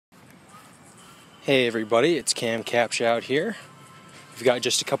Hey everybody, it's Cam Capshout here. We've got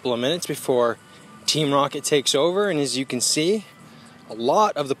just a couple of minutes before Team Rocket takes over, and as you can see, a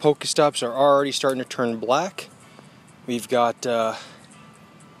lot of the Pokestops are already starting to turn black. We've got a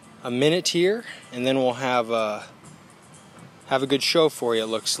minute here, and then we'll have a good show for you. It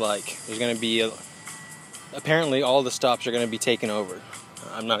looks like there's going to be apparently all the stops are going to be taken over.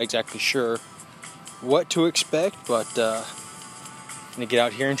 I'm not exactly sure what to expect, but I'm going to get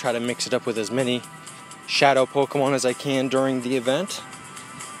out here and try to mix it up with as many shadow Pokemon as I can during the event.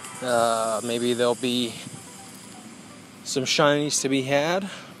 Maybe there'll be some shinies to be had.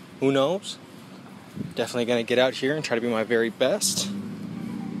 Who knows? Definitely going to get out here and try to be my very best.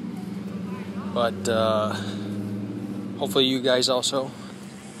 But hopefully you guys also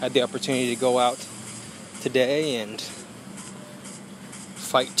had the opportunity to go out today and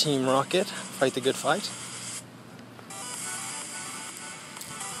fight Team Rocket, fight the good fight.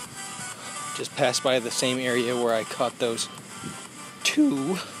 Just passed by the same area where I caught those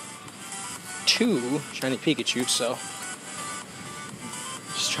two shiny Pikachu, so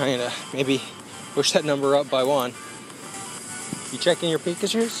just trying to maybe push that number up by one. You checking your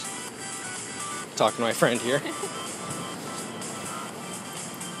Pikachus? Talking to my friend here.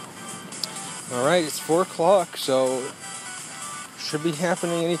 Alright, it's 4 o'clock, so should be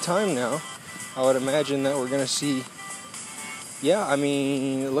happening any time now. I would imagine that we're going to see, yeah, I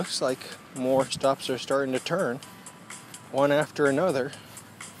mean, it looks like more stops are starting to turn, one after another.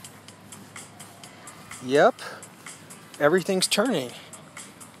 Yep, everything's turning.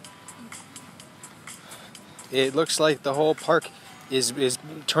 It looks like the whole park is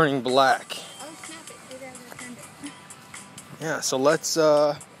turning black. Oh, snap it. Maybe I would turned it. Yeah, so let's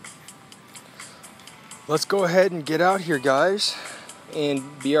go ahead and get out here, guys, and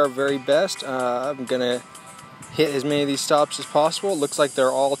be our very best. I'm gonna hit as many of these stops as possible. It looks like they're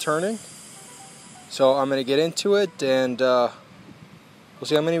all turning. So I'm going to get into it, and we'll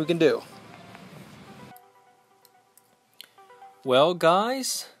see how many we can do. Well,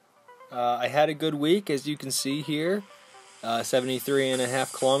 guys, I had a good week, as you can see here.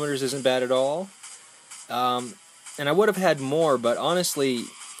 73.5 kilometers isn't bad at all. And I would have had more, but honestly,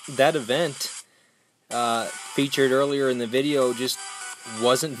 that event featured earlier in the video just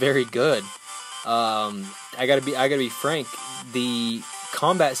wasn't very good. I gotta be frank. The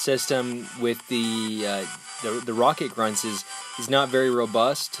combat system with the rocket grunts is not very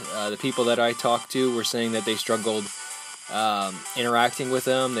robust. The people that I talked to were saying that they struggled interacting with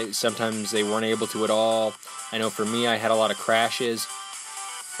them. Sometimes they weren't able to at all. I know for me, I had a lot of crashes,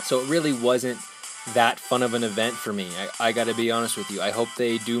 so it really wasn't that fun of an event for me. I got to be honest with you. I hope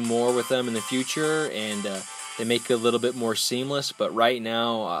they do more with them in the future and they make it a little bit more seamless. But right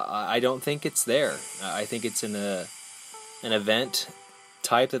now, I don't think it's there. I think it's an event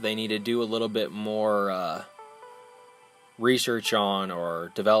type that they need to do a little bit more research on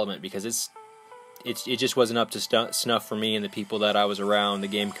or development, because it just wasn't up to snuff for me and the people that I was around. The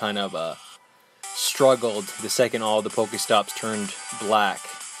game kind of struggled the second all the Pokestops turned black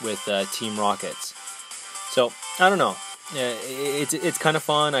with Team Rockets. So I don't know. It's kind of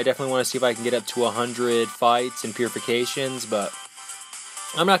fun. I definitely want to see if I can get up to 100 fights and purifications, but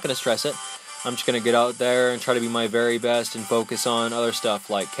I'm not going to stress it. I'm just going to get out there and try to be my very best and focus on other stuff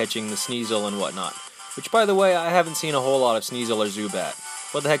like catching the Sneasel and whatnot. Which, by the way, I haven't seen a whole lot of Sneasel or Zubat.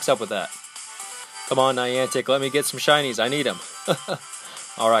 What the heck's up with that? Come on, Niantic, let me get some shinies. I need them.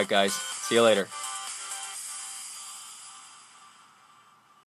 Alright, guys. See you later.